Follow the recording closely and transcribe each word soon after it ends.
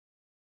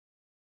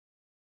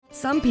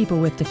Some people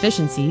with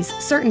deficiencies,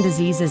 certain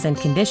diseases and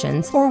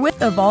conditions, or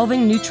with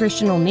evolving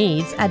nutritional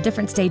needs at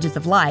different stages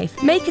of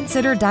life may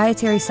consider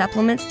dietary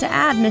supplements to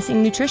add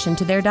missing nutrition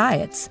to their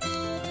diets.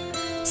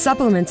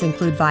 Supplements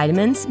include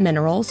vitamins,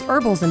 minerals,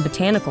 herbals and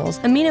botanicals,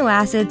 amino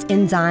acids,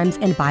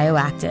 enzymes, and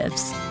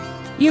bioactives.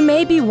 You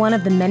may be one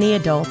of the many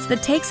adults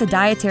that takes a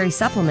dietary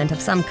supplement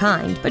of some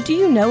kind, but do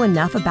you know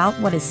enough about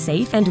what is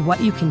safe and what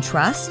you can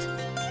trust?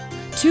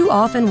 Too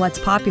often what's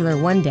popular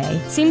one day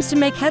seems to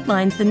make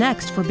headlines the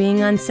next for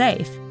being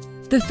unsafe.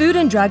 The Food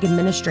and Drug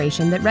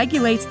Administration that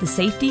regulates the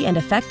safety and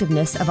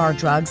effectiveness of our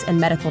drugs and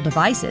medical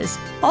devices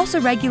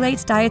also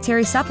regulates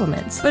dietary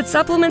supplements, but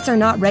supplements are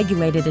not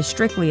regulated as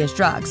strictly as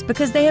drugs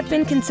because they have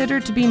been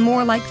considered to be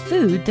more like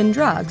food than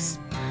drugs.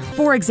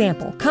 For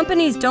example,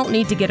 companies don't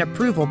need to get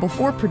approval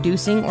before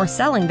producing or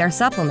selling their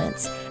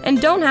supplements and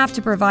don't have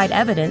to provide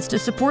evidence to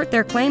support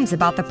their claims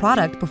about the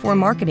product before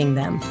marketing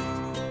them.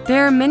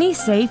 There are many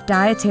safe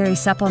dietary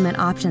supplement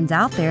options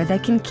out there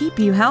that can keep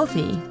you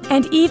healthy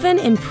and even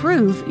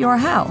improve your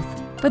health,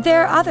 but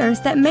there are others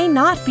that may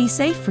not be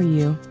safe for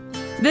you.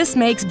 This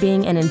makes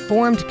being an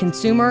informed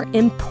consumer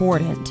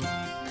important.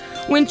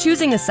 When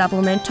choosing a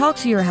supplement, talk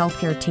to your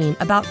healthcare team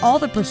about all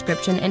the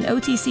prescription and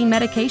OTC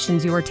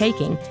medications you are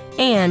taking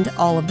and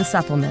all of the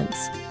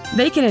supplements.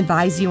 They can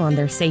advise you on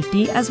their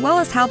safety as well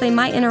as how they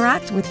might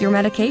interact with your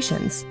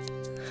medications.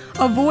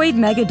 Avoid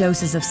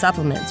megadoses of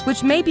supplements,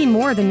 which may be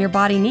more than your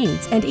body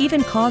needs and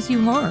even cause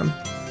you harm.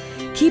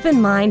 Keep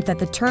in mind that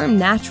the term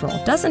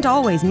natural doesn't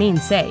always mean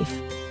safe.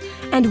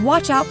 And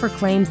watch out for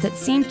claims that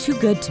seem too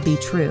good to be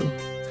true.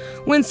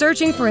 When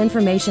searching for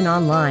information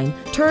online,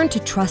 turn to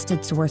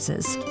trusted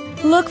sources.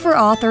 Look for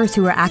authors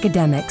who are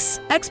academics,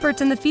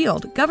 experts in the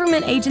field,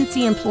 government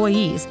agency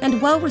employees,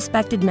 and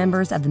well-respected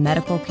members of the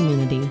medical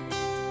community.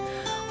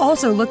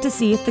 Also, look to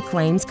see if the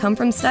claims come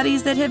from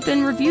studies that have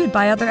been reviewed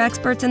by other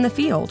experts in the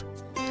field.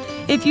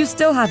 If you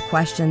still have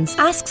questions,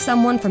 ask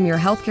someone from your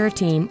healthcare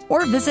team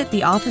or visit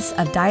the Office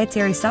of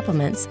Dietary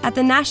Supplements at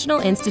the National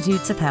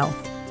Institutes of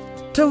Health.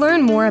 To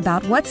learn more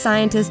about what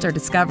scientists are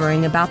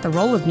discovering about the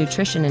role of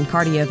nutrition in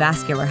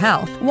cardiovascular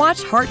health,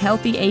 watch Heart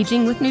Healthy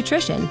Aging with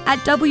Nutrition at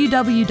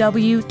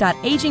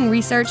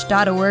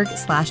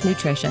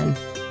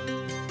www.agingresearch.org/nutrition.